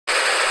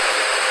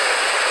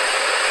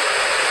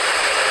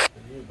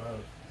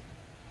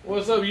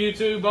What's up,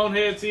 YouTube?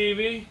 Bonehead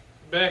TV.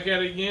 Back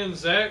at it again,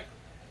 Zach.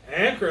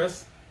 And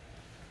Chris.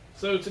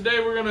 So today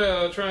we're going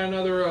to try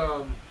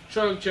another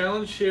chug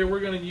challenge. Here we're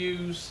going to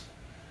use...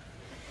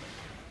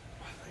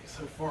 I think it's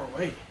so far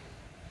away.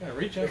 Gotta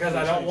reach out because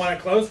I don't want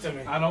it close to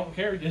me. I don't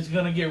care. It's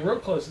going to get real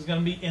close. It's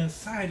going to be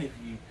inside of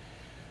you.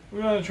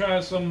 We're going to try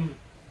some...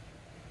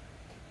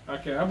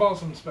 Okay, I bought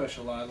some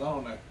specialized. I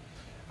don't know.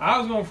 I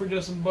was going for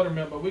just some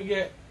buttermilk, but we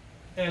get,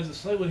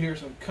 as a label here,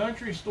 some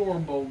country store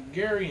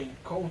Bulgarian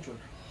cultured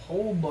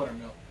whole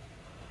buttermilk.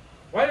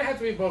 Why did it have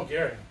to be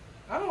Bulgarian?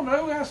 I don't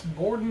know. That's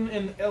Borden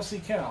and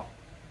LC Cow.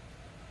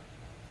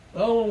 The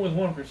other one was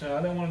 1%.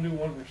 I didn't want to do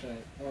 1%.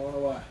 I don't know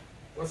why.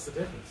 What's the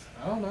difference?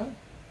 I don't know.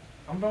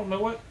 I don't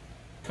know what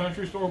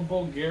country store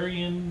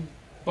Bulgarian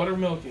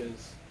buttermilk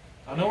is.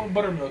 I know what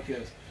buttermilk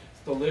is.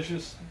 It's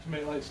delicious to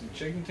make like some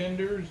chicken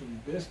tenders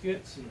and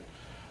biscuits. And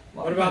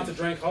what about the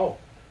drink whole?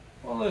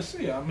 Well, let's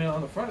see. I mean,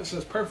 on the front it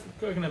says perfect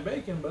cooking and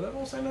baking, but that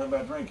don't say nothing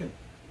about drinking.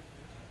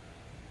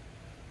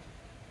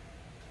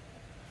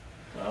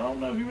 I don't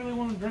know if you really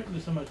want to drink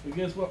this so much, but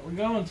guess what? We're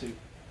going to.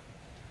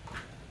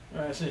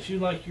 Alright, since you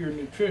like your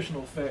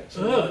nutritional facts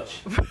so much.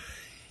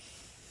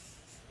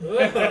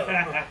 There's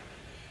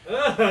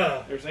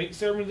 8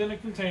 servings in a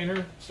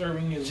container.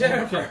 Serving is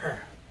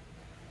Jennifer.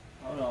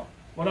 Hold on.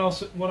 What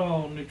else? What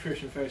all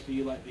nutrition facts do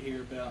you like to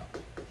hear about?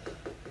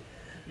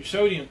 Your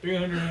sodium,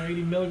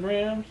 380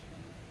 milligrams.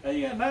 Hey,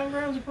 you got 9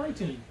 grams of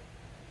protein.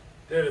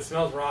 Dude, it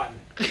smells rotten.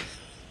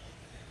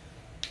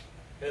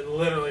 It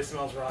literally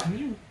smells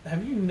rotten.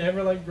 Have you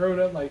never like grown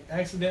up like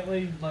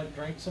accidentally like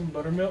drank some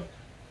buttermilk?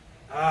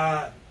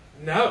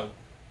 No.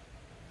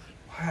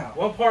 Wow.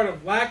 What part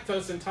of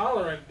lactose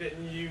intolerant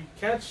didn't you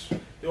catch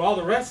through all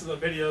the rest of the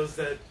videos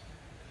that...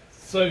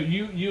 So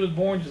you was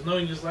born just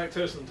knowing just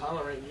lactose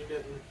intolerant, you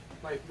didn't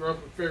like grow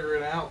up and figure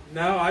it out?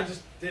 No, I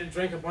just didn't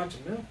drink a bunch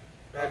of milk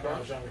back when I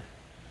was younger.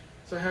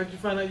 So how'd you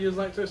find out you was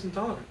lactose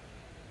intolerant?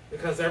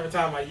 Because every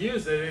time I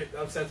use it, it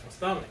upsets my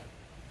stomach.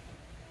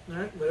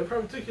 Alright, but it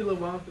probably took you a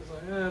little while because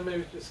like,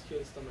 maybe it's just a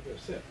kid's stomach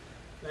upset.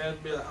 And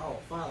it'd be like, oh,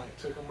 finally, it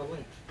took on my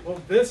link. Well,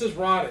 this is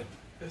rotted.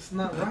 It's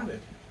not rotted.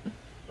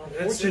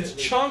 It's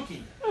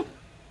chunky.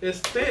 It's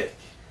thick.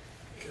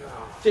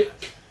 God.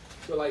 Thick.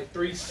 With like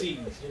 3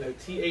 C's, you know,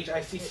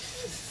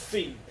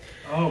 THICC.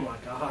 Oh my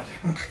God.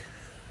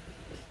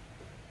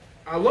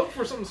 I looked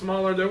for something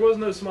smaller. There was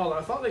no smaller.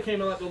 I thought they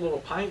came in like the little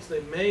pints. They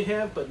may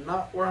have, but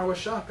not where I was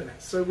shopping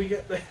at. So we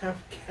get the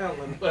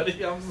half-gallon,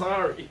 buddy. I'm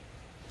sorry.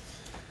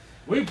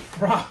 We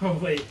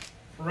probably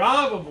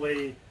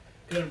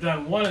could have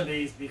done one of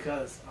these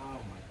because, oh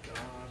my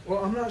God.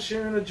 Well, I'm not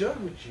sharing a jug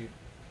with you.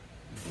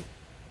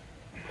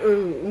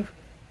 Ooh.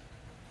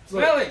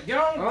 Smell it.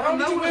 Don't I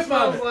know you what it whip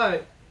smells on it.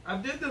 like. I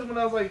did this when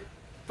I was like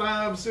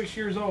 5, 6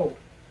 years old.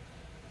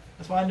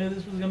 That's why I knew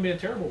this was going to be a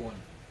terrible one.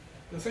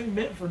 This ain't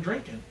meant for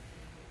drinking.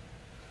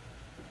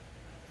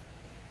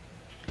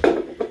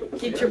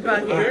 Get your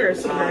bucket,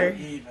 Christopher.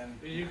 Did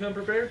you come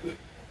prepared?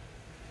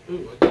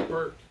 Ooh, I just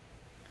burped.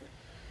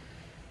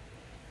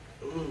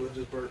 Ooh, I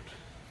just burped.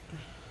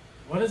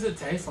 What does it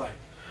taste like?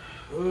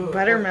 Ooh,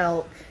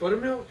 Buttermilk.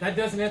 Buttermilk? That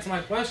doesn't answer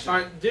my question.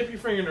 Alright, dip your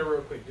finger in there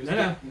real quick. Just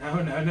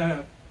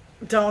No.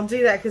 Don't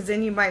do that because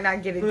then you might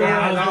not get it I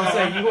down. was going to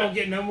say, you won't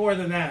get no more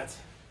than that.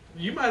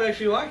 You might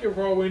actually like it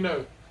for all we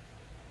know.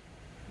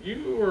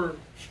 You were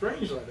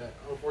strange like that,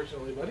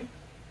 unfortunately, buddy.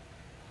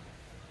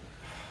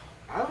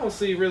 I don't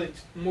see really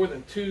more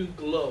than 2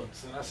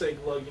 glugs. And I say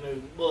glug, you know,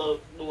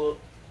 glug,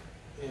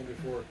 and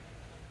before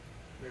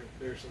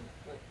there's some...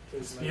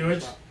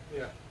 Spewage?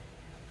 Yeah.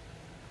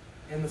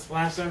 In the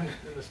splash zone?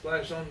 In the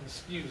splash zone, the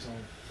spew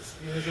zone. The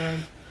spew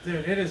zone?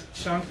 Dude, it is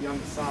chunky on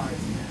the sides.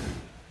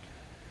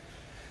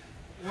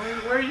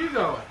 Where are you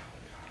going?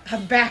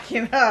 I'm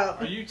backing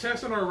up. Are you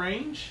testing our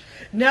range?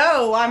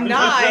 No, I'm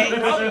not.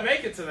 Probably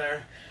make it to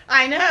there.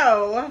 I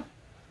know.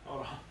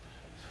 Hold on.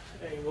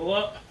 Angle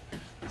up.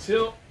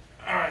 Tilt.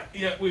 Alright,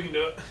 yeah, we can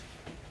do it.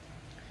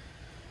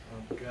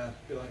 Oh, God. I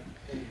feel like...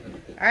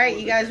 Alright,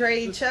 you guys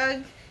ready to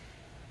chug?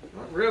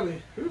 Not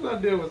really. Whose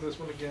idea was this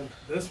one again?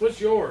 This was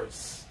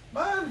yours.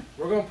 Mine.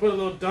 We're going to put a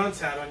little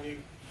dunce hat on you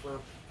for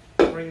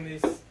bringing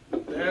these.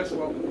 That's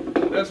what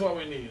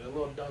we need. A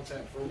little dunce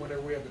hat for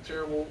whenever we have a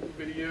terrible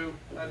video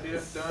idea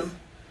done.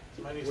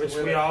 Somebody needs Which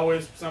to wear we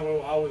that. some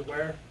will always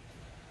wear.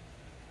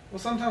 Well,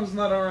 sometimes it's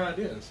not our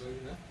idea, so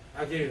you know.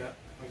 I'll give you that.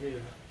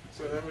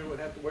 So then we would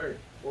have to wear it.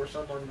 Or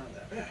some are not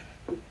that bad.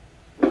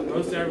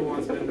 Most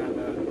everyone's been that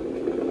bad.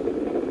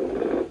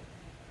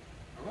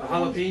 The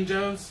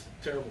jalapenos?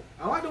 Terrible.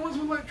 I like the ones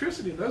with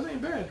electricity. Those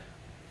ain't bad.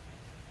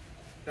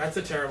 That's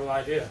a terrible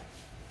idea.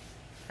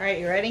 Alright,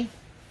 you ready?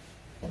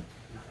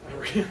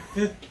 Alright,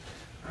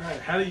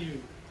 how do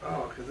you...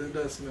 Oh, because it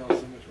does smell so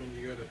much when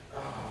you go to...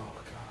 Oh,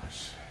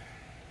 gosh.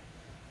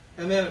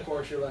 And then, of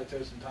course, your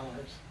lactose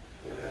intolerance.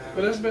 Yeah.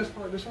 But that's the best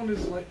part. This one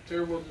is like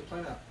terrible to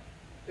plan out.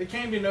 It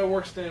can't be no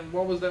worse than...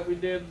 What was that we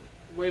did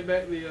way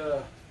back?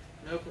 The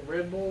milk and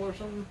Red Bull or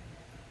something?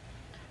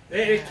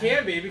 It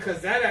can be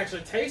because that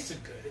actually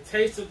tasted good. It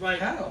tasted like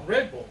How?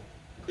 Red Bull.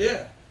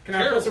 Yeah. Can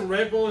I put some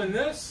Red Bull in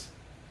this?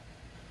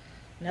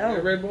 You got a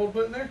No. Red Bull to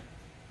put in there?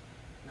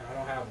 No, I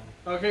don't have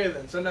one. Okay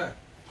then, so no.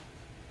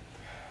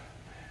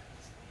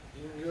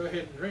 You can go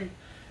ahead and drink.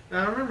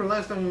 Now I remember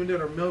last time we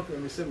did our milk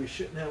and we said we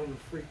shouldn't have them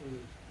freaking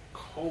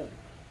cold.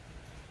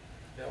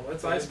 Yeah, well,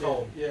 it's ice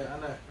cold. Yeah, I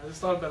know. I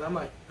just thought about it. I'm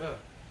like, ugh.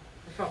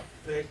 Look how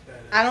thick that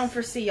is. I don't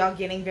foresee y'all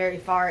getting very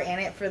far in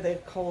it for the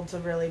cold to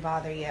really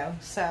bother you.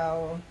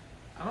 So,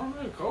 I don't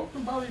know. Cold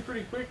can bother you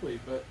pretty quickly,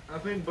 but I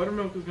think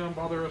buttermilk is going to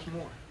bother us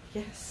more.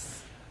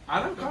 yes. I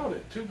done called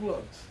it 2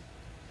 bloods.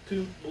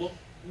 2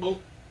 bloop.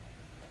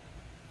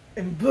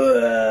 And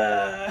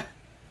buh.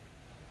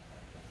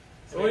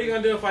 So what are you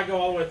going to do if I go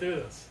all the way through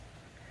this?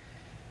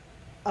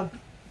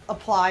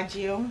 Applaud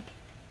you.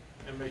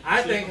 And make you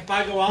I sleep think if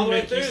I go all the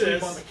way make you through sleep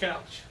this, on the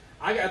couch.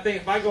 I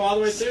think if I go all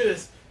the way through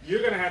this, you're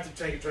going to have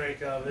to take a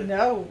drink of it.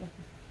 No.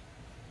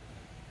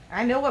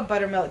 I know what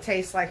buttermilk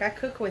tastes like. I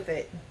cook with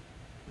it.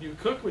 You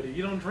cook with it.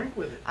 You don't drink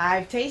with it.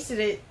 I've tasted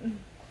it.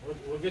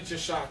 We'll get you a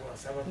shot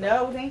glass. How about that?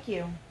 No, thank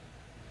you.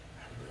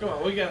 Come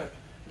on, we got to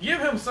give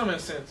him some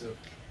incentive.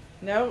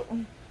 No.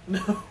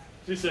 No.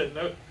 She said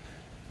no.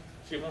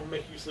 She won't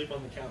make you sleep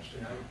on the couch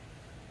tonight.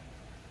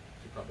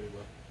 She probably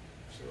will.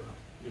 She will.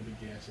 You'll be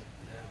gassy.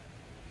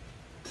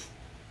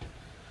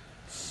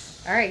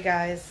 Yeah. All right,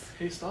 guys.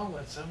 He stalled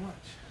that so much.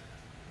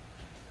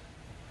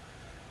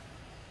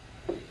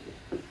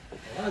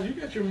 Wow, you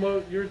got your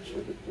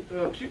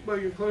puke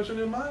bugger closer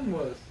than mine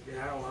was.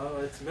 Yeah, well,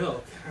 it's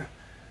milk.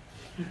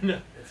 No,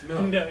 It's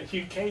milk. no,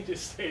 you can't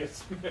just say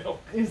it's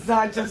milk. It's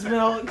not just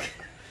milk.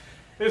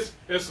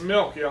 It's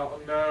milk, y'all.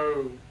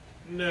 No.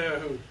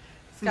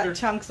 It's got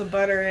chunks of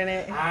butter in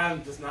it.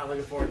 I'm just not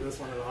looking forward to this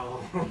one at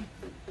all.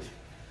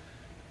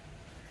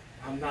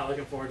 I'm not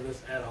looking forward to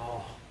this at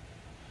all.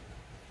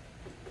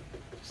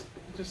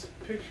 Just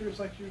pictures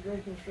like you're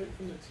drinking straight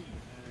from the tea.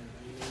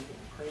 You know,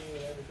 cream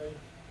and everything.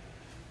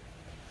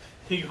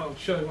 He gonna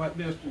chug like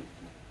this.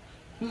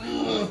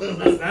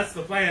 That's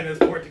the plan, is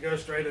for it to go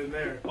straight in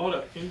there. Hold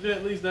up. Can you do it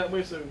at least that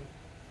way so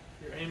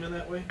you're aiming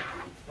that way?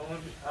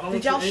 I don't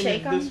Did want y'all you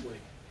shake aiming 'em? this way.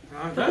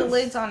 Put the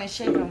lids on and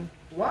shake them.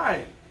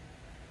 Why?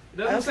 It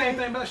doesn't say Okay.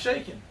 anything about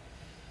shaking.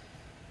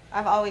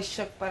 I've always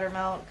shook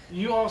buttermilk.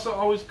 You also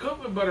always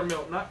cook with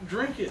buttermilk, not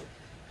drink it.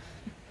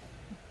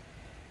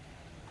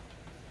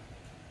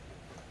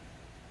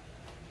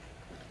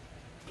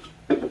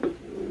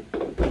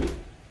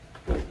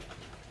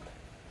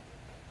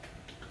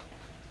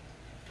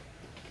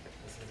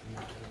 This is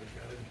not going to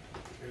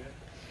be good.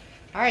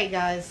 All right,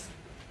 guys.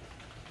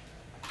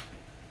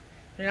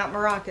 They're not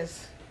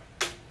maracas.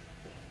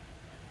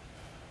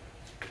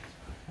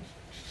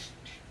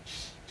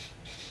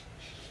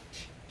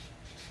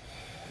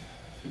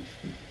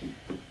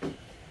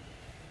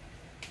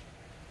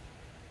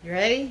 You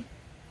ready?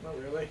 Not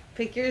really.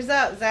 Pick yours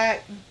up,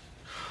 Zach.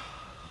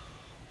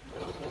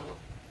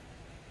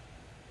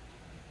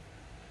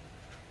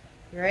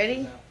 You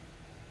ready?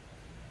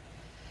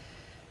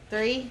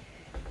 3.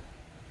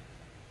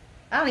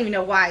 I don't even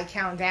know why I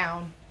count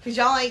down. Because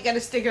y'all ain't got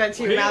to stick it up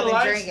to your He mouth and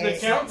likes drink the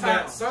it.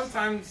 count-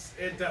 Sometimes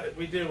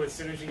we do as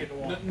soon as you get to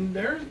one.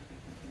 There's.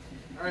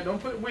 All right,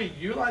 don't put. Wait,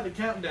 you like the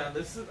countdown?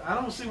 This is. I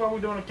don't see why we're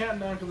doing a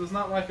countdown because it's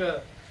not like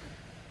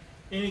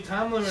any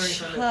time limit or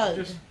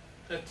anything.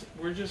 Chug.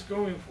 We're just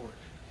going for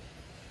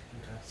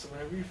it. Okay. So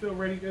whenever you feel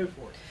ready, go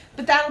for it.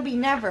 But that'll be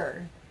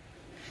never.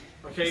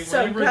 Okay, So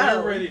whenever go.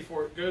 they're ready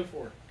for it, go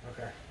for it.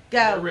 Okay.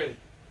 They're Go. ready.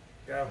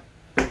 Go.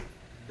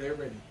 They're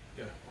ready.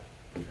 Go.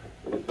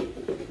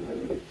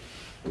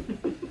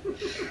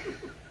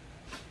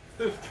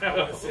 This guy I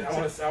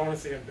want to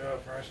see him do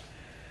it first.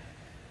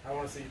 I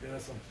want to see you do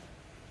this one.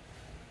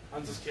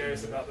 I'm just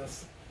curious about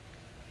this.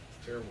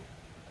 It's terrible.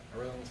 I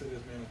really want to see this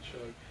man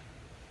chug.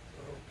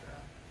 Oh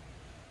God.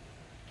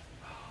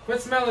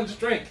 Quit smelling, just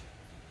drink.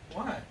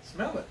 Why?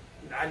 Smell it.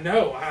 I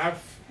know. I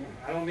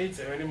don't need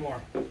to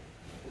anymore.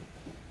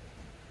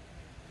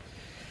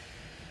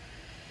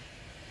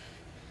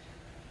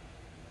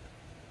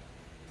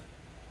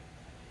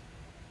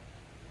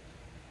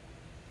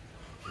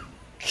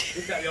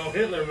 He's got the old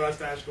Hitler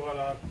mustache going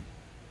on.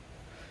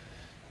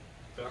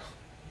 Ugh.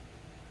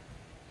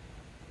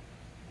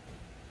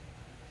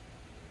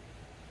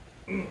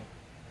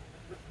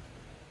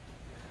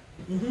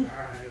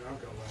 Alright, I'm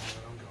going.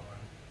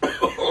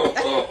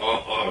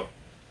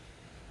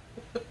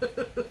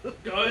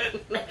 Go ahead.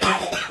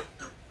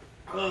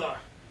 Ugh.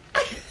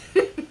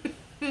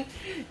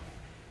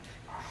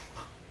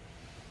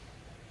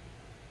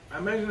 I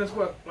imagine that's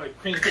what, like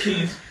cream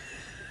cheese.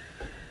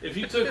 If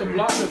you took a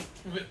block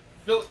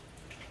of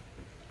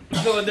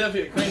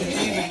Philadelphia cream cheese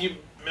and you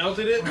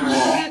melted it.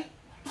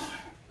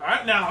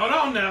 Alright, now, hold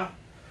on now.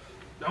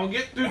 Don't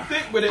get too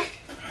thick with it.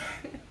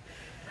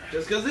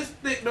 Just because it's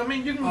thick don't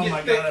mean you can Oh get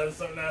my thick. god, that is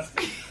so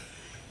nasty.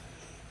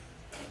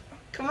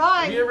 Come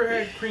on. Have you ever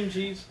had cream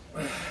cheese?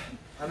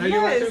 I know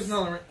you're Yes. lactose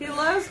intolerant. He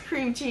loves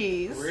cream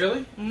cheese.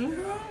 Really?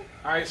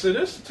 Mm-hmm. Alright, so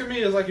this to me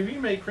is like if you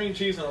made cream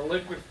cheese in a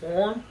liquid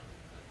form,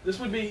 this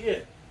would be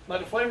it. Like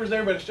the flavor's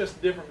there, but it's just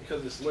different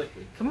because it's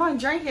liquid. Come on,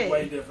 drink it.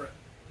 Way different.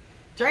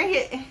 Drink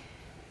it.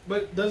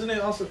 But doesn't it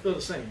also feel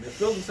the same? It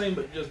feels the same,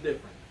 but just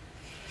different.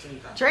 same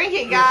time. Drink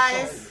it,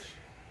 guys.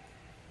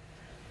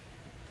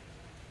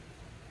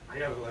 I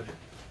gotta let it.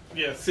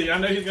 Yeah, see, I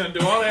know he's gonna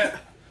do all that.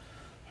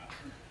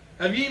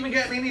 Have you even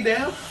gotten any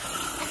down?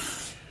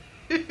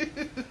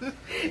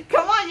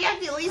 Come on, you have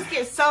to at least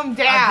get some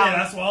down. I did.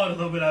 I swallowed a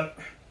little bit of it.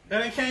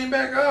 And it came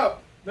back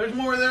up. There's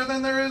more there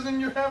than there is in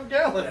your half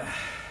gallon.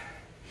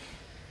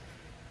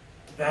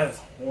 That is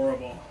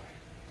horrible.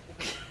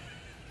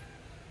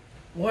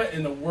 What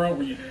in the world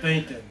were you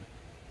thinking?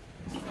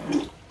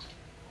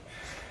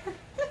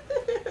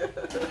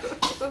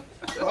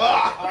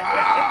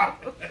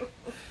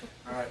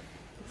 Alright.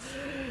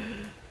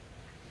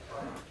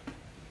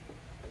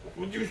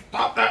 Would you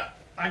stop that?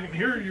 I can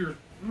hear your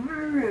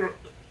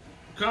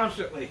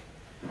constantly.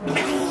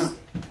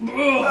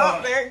 Oh,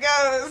 there it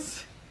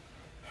goes.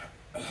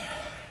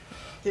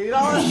 Give it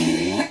all up.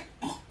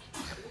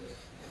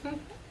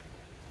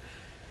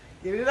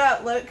 Give it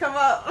up. Let it come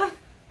up.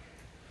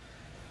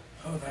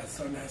 Oh, that's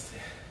so nasty.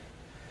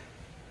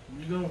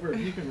 You going for a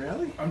puking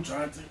rally? I'm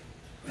trying to.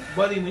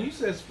 Buddy, when you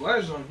said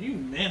splash zone, you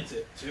meant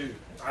it too.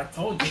 I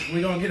told you,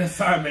 we're going to get a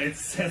sign made. It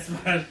says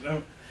splash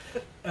zone.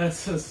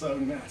 That's just so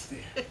nasty.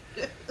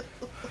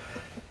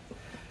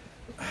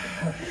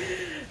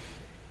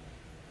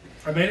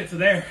 I made it to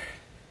there.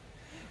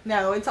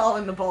 No, it's all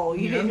in the bowl.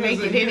 You didn't make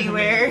it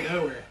anywhere.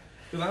 Nowhere.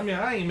 Because I mean,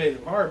 I ain't made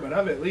it hard, but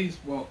I've at least,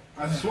 well,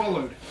 I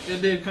swallowed.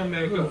 It did come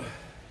back up.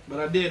 But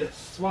I did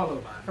swallow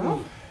mine. Come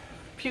on.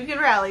 Puke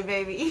and rally,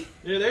 baby.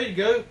 Yeah, there you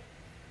go.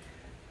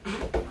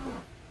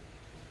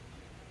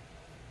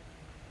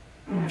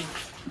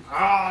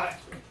 Ah.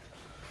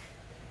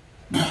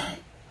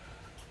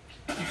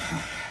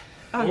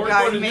 Oh, Worst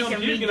God, part you're is making him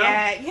me puking,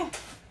 gag.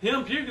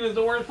 Him puking is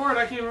the worst part.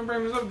 I can't remember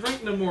him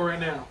drink no more right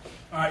now.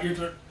 Alright, your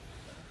turn.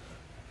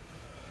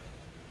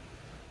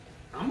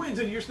 I'm waiting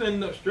until you're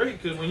standing up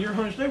straight, because when you're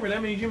hunched over,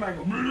 that means you might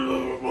go,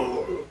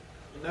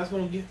 and that's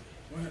going to get.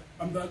 What?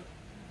 I'm done.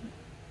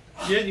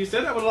 Yeah, you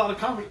said that with a lot of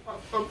confidence.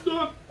 I'm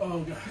done. Oh,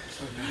 God.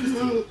 So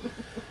nasty.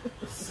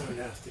 So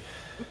nasty.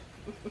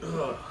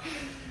 Ugh.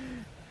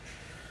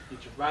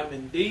 Get your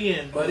vitamin D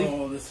in, buddy.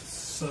 Oh, this is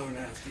so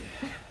nasty.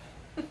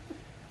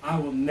 I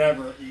will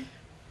never eat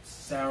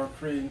sour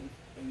cream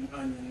and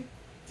onion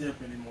dip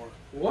anymore.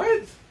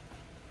 What?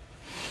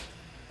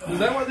 Is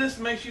that what this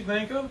makes you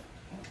think of?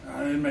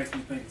 It makes me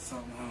think of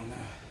something. I don't know.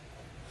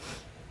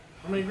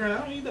 I mean, granted,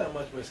 I don't eat that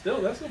much, but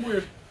still, that's a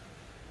weird.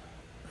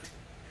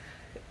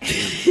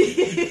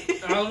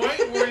 I was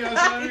waiting for you. That's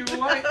not even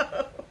like.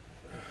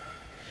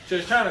 She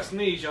was trying to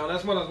sneeze, y'all.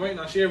 That's what I was waiting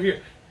on. She over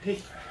here. Hey.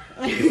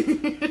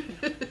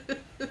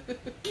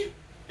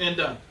 And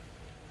done.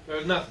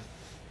 There's nothing.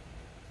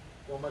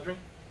 Want my drink?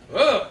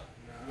 Ugh.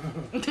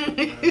 No.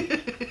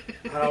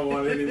 I don't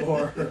want any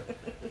more.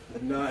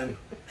 None.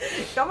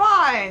 Come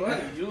on.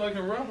 Buddy, you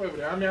looking rough over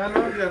there. I mean, I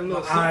know you got a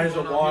little. My eyes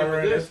are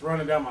watering. This. It's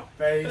running down my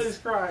face. It's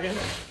crying.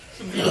 It's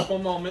a beautiful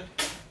moment.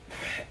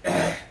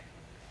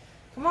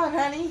 Come on,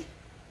 honey.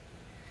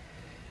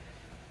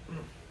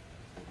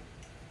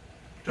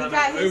 Try He not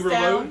got to his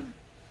overload. down.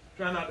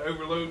 Try not to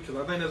overload, because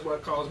I think that's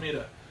what caused me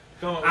to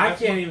come up with I that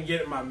can't one. even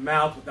get it in my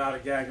mouth without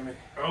it gagging me.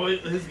 Oh,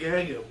 it's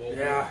gaggable.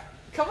 Yeah.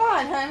 Come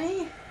on,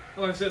 honey.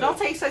 Like I said, Don't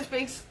take such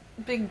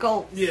big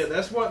gulps. yeah,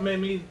 that's what made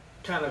me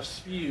kind of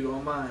spew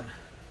on mine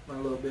a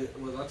little bit.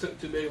 Was I took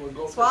too big of a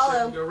gulp for a Swallow.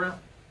 second go around.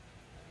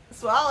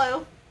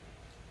 Swallow.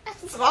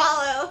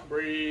 Swallow.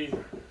 Breathe.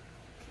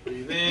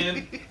 Breathe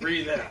in.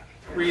 Breathe out.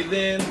 Breathe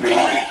in. Breathe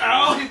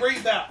out. Oh, he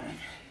breathed out.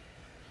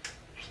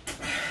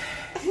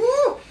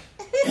 Woo.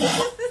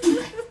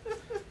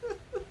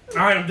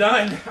 Alright, I'm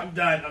done. I'm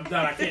done.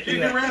 I can't do You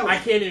that. can rally. I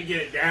can't even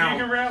get it You down.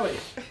 can rally.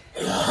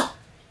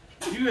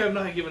 You have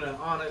not given an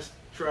honest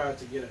try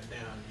to get it down.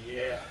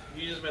 Yeah.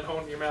 You just been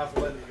holding your mouth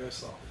and letting it go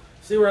soft.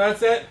 See where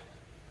that's at?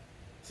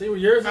 See where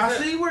yours is I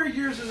at? see where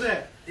yours is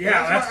at.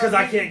 Yeah, that's because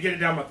why I can't get it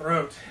down my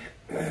throat.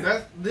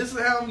 This is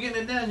how I'm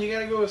getting it down. You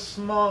gotta go with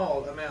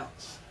small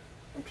amounts.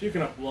 I'm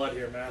puking up blood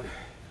here, man.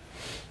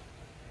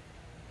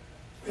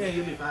 Yeah,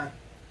 you'll be fine.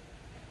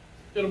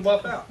 It'll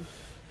buff out.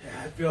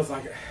 Yeah, it feels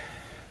like it.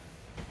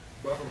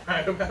 Buff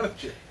right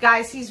about you.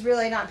 Guys, he's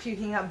really not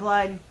puking up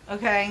blood,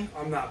 okay?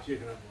 I'm not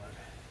puking up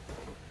blood.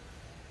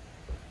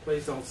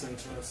 Please don't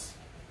censor us.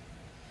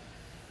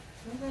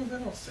 Sometimes I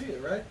don't see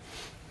it, right?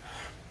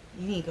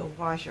 You need to go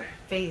wash your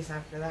face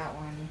after that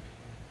one.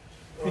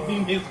 He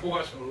needs to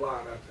wash a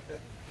lot after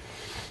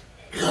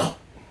that.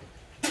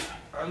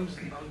 I'm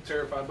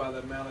terrified by the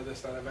amount of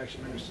this that I've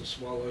actually managed to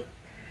swallow.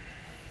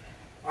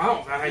 I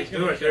don't know how you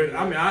do it, dude.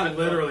 I mean, I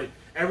literally,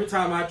 every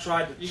time I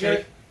tried to You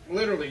check. got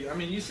literally. I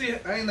mean, you see,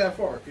 I ain't that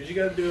far because you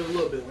got to do it a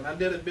little bit. When I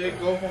did a big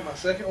gulp on my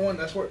second one,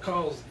 that's what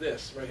caused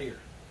this right here.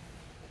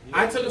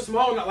 I took a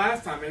small one that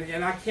last time,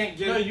 and I can't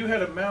get No, it. you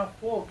had a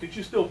mouthful. Could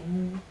you still?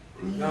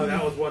 No,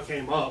 that was what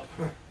came up.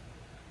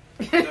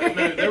 No,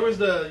 there was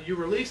the you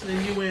released and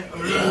then you went.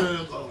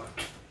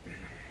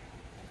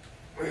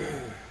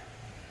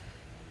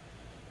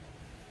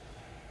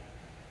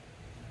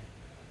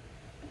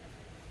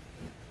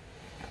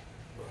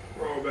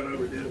 Oh, been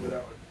overdid it with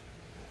that one.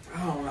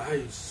 I don't know how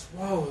you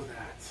swallow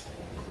that.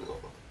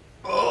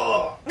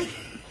 Oh,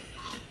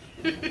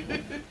 Come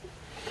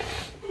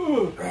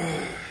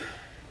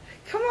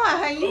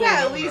on, you Oh, gotta at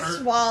that least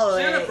hurt. swallow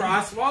Jennifer, it.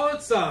 I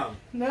swallowed some.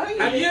 No, you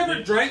Have you didn't.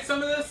 ever drank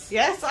some of this?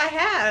 Yes, I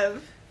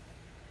have.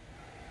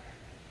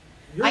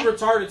 You're I-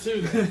 retarded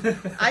too. Then.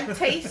 I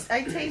taste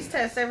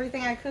test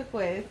everything I cook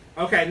with.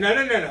 Okay,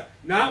 no.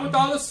 Not with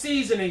all the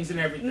seasonings and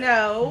everything.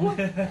 No.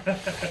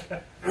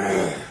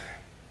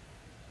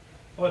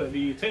 What, do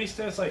you taste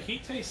test like he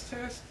taste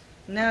test?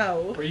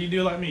 No. Or you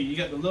do like me? You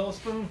got the little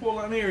spoonful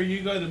like me, or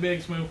you go the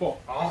big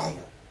spoonful? Oh,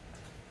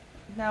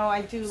 No,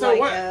 I do So like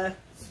what-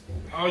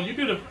 oh you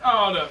do the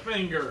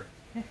finger.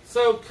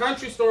 So,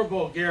 country store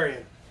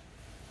Bulgarian.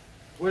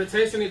 Would it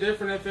taste any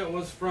different if it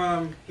was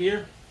from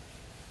here?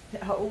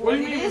 What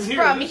do you it mean is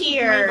here? from This is made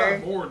here. by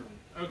Borden,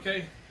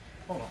 okay?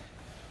 Hold on.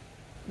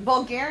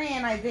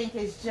 Bulgarian, I think,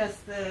 is just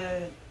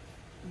the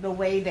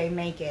way they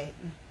make it.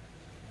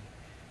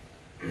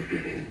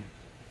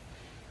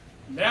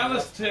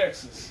 Dallas,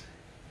 Texas.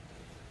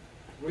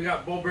 We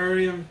got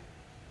Bulgarian.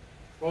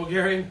 All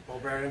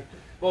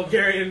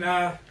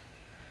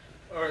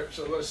right,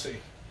 so let's see.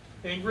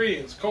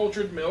 Ingredients: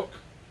 cultured milk,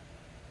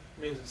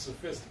 means it's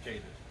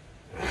sophisticated.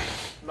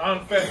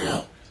 Non-fat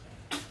milk,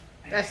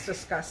 That's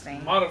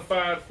disgusting.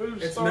 modified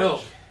food It's starch,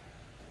 milk.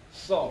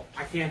 salt,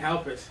 I can't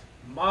help it.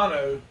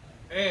 mono,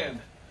 and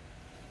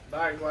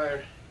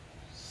diglycerides.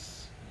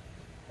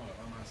 What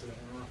am I saying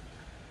wrong?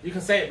 You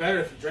can say it better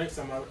if you drink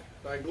some of it.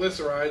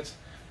 Diglycerides,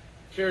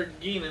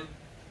 carrageenan,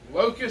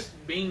 locust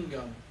bean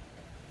gum,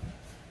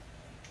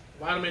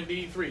 vitamin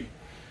D3.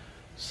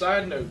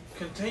 Side note: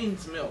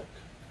 contains milk.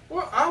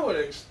 Well, I would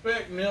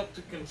expect milk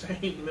to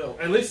contain milk.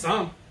 At least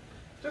some.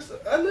 Just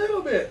a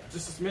little bit.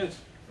 Just a smidge.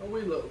 A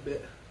wee little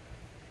bit.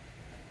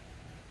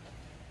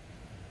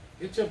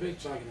 Get your big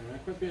chug in there, man.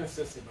 Quit being a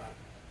sissy about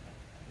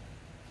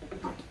it.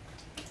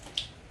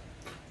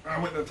 I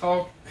went to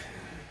talk.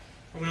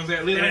 I'm going to say,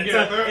 at least I And get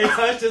out it there.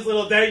 touched his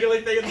little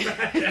dangly thing in the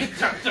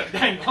back.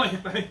 Dang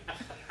thing.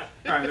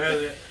 Alright,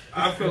 that's it.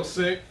 I feel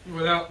sick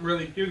without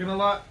really puking a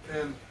lot.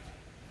 And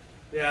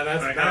Yeah,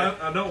 that's like, bad.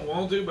 I don't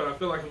want to, but I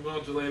feel like I'm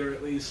going to later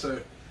at least. So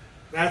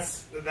That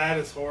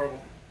is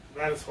horrible.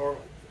 That is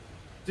horrible.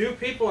 Do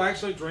people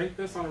actually drink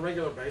this on a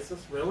regular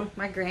basis? Really?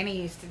 My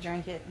granny used to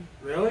drink it.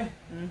 Really?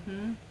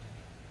 Mm-hmm.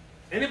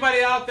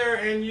 Anybody out there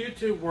in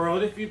YouTube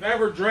world, if you've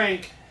ever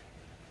drank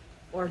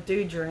Or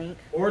do drink.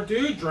 or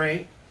do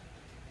drink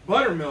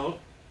buttermilk,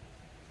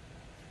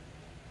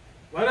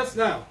 let us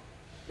know.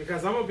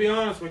 Because I'm going to be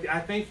honest with you,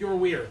 I think you're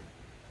weird.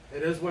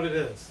 It is what it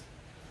is.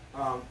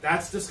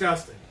 That's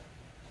disgusting.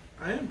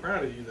 I am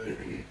proud of you, though.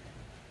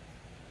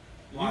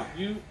 Why?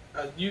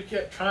 You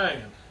kept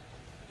trying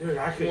Dude,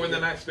 I could more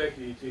than I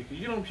expected you to, because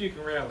you don't puke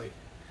and rally.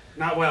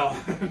 Not well.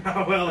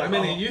 Not well at I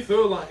mean, all. and you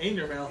threw a lot in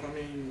your mouth. I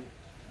mean,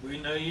 we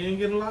know you didn't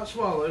get a lot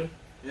swallowed,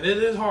 and it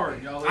is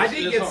hard, y'all. I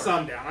did It's get hard.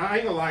 some down. I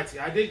ain't gonna lie to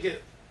you. I did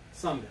get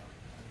some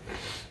down.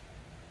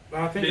 But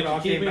I think Did it you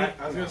all keep came it? back.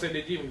 I was gonna say,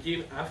 did you even keep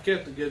it? I've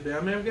kept a good bit. I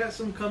mean, I've got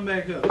some come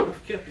back up.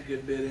 I've kept a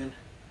good bit in.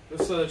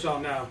 Just so that y'all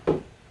know,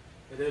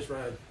 it is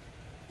red.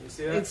 You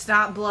see that? It's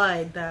not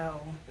blood,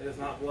 though. It is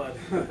not blood.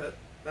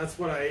 That's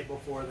what I ate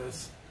before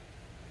this.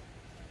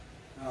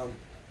 At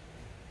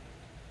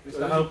least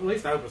So I is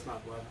hope it's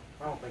not blood.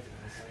 I don't think it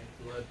is.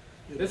 Blood.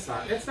 It's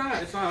not. It's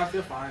not. It's not. I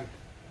feel fine.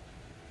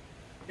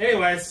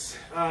 Anyways,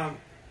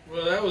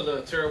 Well, that was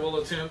a terrible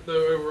attempt,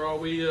 though. Overall,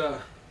 we're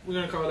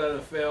gonna call that a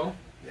fail.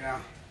 yeah,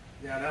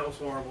 that was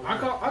horrible. I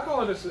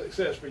call it a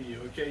success for you.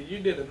 Okay, you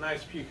did a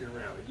nice puking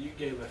rally. You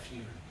gave a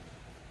few.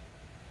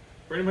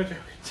 Pretty much every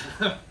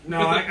time.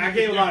 No, I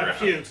gave a lot of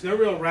pukes. No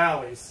real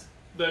rallies.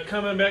 The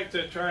coming back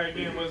to try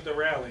again was the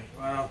rally.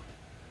 Wow,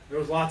 there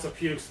was lots of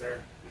pukes there.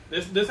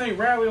 This ain't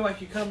rally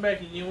like you come back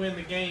and you win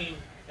the game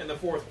in the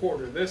fourth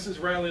quarter. This is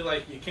rally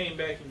like you came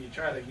back and you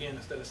tried again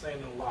instead of staying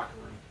in the locker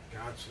room.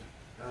 Gotcha.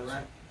 All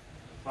right.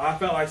 Well, I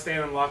felt like staying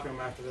in the locker room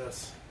after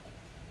this.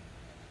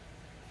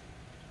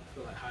 I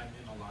feel like hiding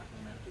in the locker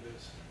room after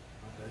this.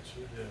 I bet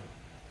you do.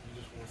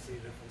 You just want to see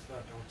different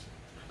stuff,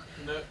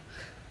 don't you? No,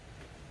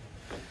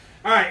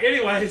 All right.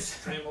 Anyways,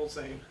 same old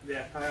same.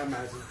 yeah, I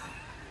imagine.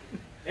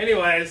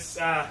 Anyways,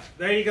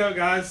 there you go,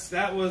 guys.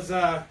 That was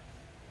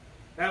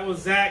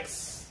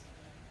Zach's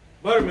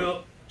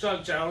Buttermilk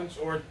Chug Challenge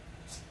or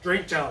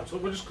Drink Challenge.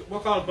 We'll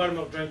call it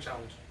Buttermilk Drink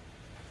Challenge.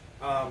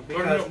 Because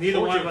Buttermilk neither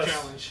one of torture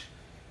us. challenge.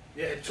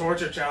 Yeah,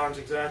 torture challenge,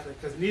 exactly.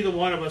 Because neither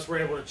one of us were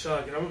able to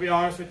chug. And I'm going to be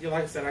honest with you,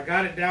 like I said, I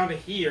got it down to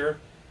here,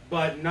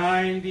 but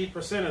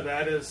 90% of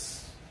that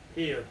is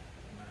here.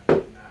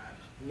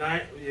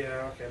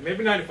 Yeah, okay.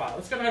 Maybe 95.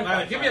 Let's go 95.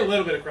 95. Give me a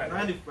little bit of credit.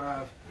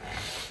 95.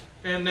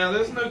 And now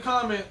there's no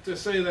comment to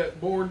say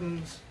that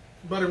Borden's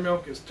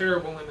buttermilk is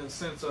terrible in the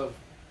sense of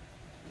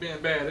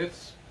being bad.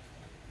 It's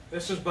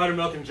It's just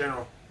buttermilk in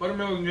general.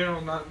 buttermilk in general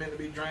is not meant to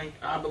be drank,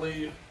 I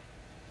believe,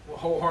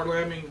 wholeheartedly.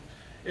 I mean,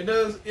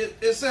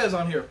 it says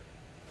on here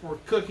for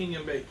cooking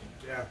and baking.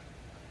 Yeah,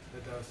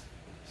 it does.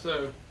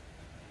 So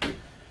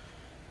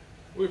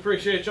we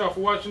appreciate y'all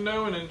for watching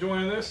though and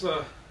enjoying this.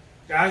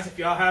 Guys, if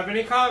y'all have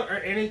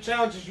any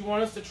challenges you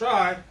want us to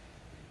try,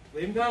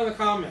 leave them down in the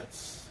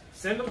comments.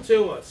 Send them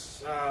to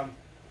us.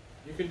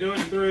 You can do it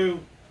through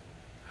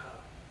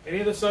any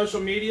of the social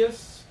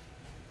medias.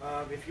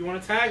 If you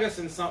want to tag us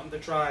in something to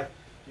try,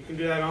 you can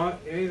do that on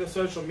any of the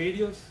social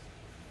medias.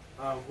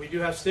 We do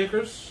have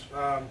stickers.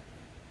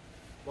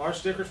 Large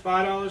stickers,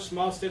 $5.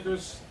 Small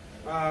stickers,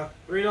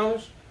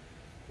 $3.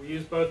 We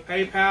use both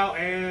PayPal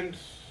and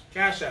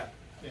Cash App.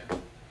 Yeah.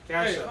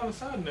 Cash Hey, App. on a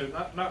side note,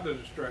 not to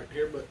distract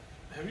here, but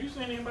have you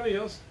seen anybody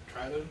else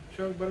try to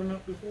chug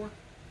buttermilk before?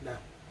 No.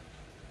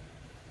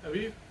 Have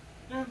you?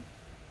 Yeah.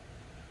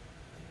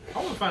 I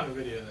want to find a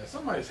video of that.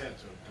 Somebody's had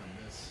to have done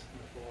this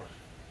before.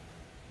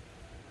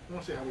 I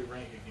want to see how we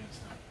rank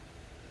against them.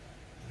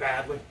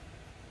 Badly.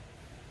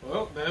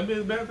 Well, that'd be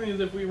the bad thing is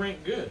if we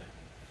rank good.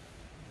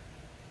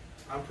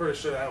 I'm pretty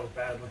sure that was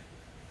badly.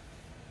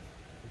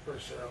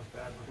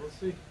 Let's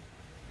see.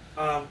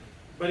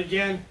 But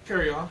again,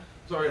 Carry on.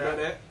 Sorry Yeah. about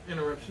that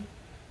interruption.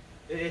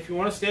 if you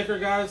want a sticker,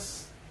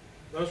 guys,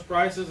 those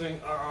prices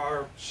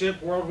are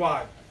shipped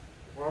worldwide.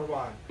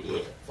 Worldwide.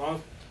 As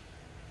long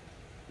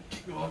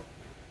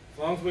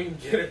as we can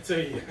get it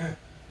to you.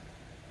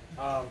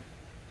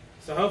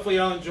 So hopefully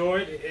y'all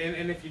enjoyed.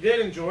 And if you did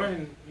enjoy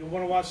and you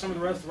want to watch some of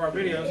the rest of our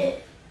videos,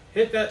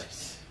 hit that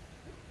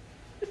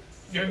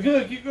You're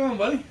good. Keep going,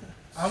 buddy.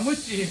 I'm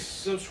with you.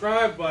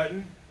 subscribe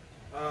button.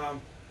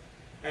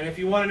 And if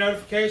you want a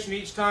notification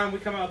each time we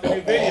come out with a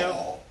new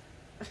video,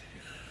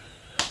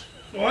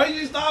 Why are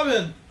you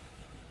stopping?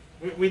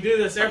 we do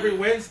this every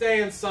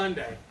Wednesday and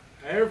Sunday.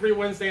 Every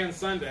Wednesday and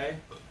Sunday,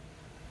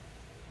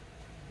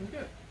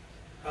 Okay.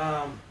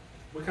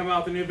 we come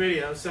out with a new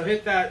video. So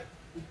hit that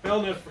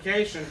bell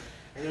notification,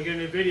 and you'll get a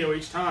new video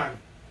each time.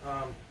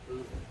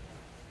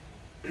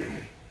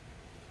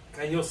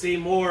 And you'll see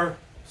more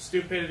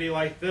stupidity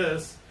like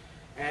this,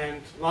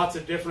 and lots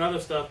of different other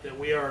stuff that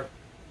we are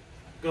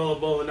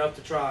gullible enough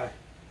to try.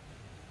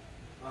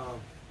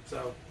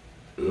 So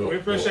we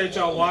appreciate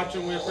y'all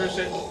watching. We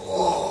appreciate.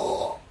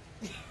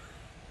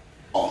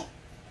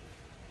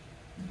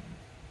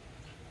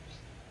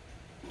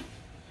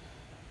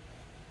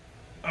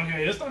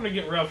 Okay, it's starting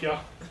to get rough,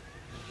 y'all.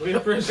 We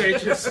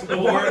appreciate your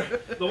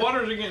support. The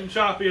waters are getting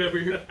choppy over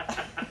here.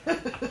 I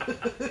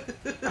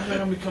think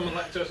I'm becoming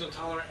lactose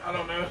intolerant. I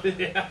don't know.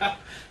 Yeah.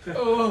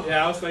 Oh,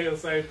 Yeah, I was thinking the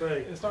same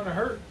thing. it's starting to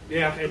hurt.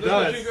 Yeah, it Is this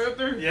what does. you go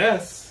through?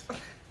 Yes.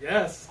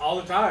 Yes, all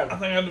the I time.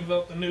 think I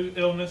developed a new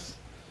illness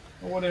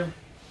or whatever.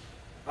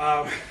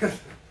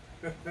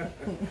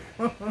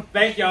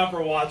 Thank y'all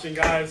for watching,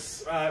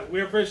 guys.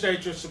 We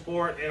appreciate your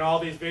support in all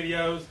these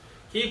videos.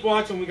 Keep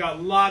watching. We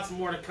got lots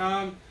more to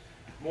come.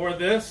 More of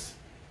this.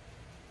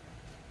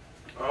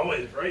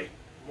 Always right.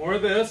 More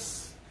of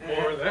this.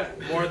 More of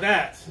that. More of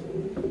that.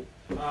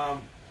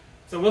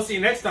 So we'll see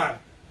you next time.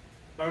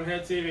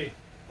 Bonehead TV.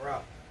 We're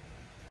out.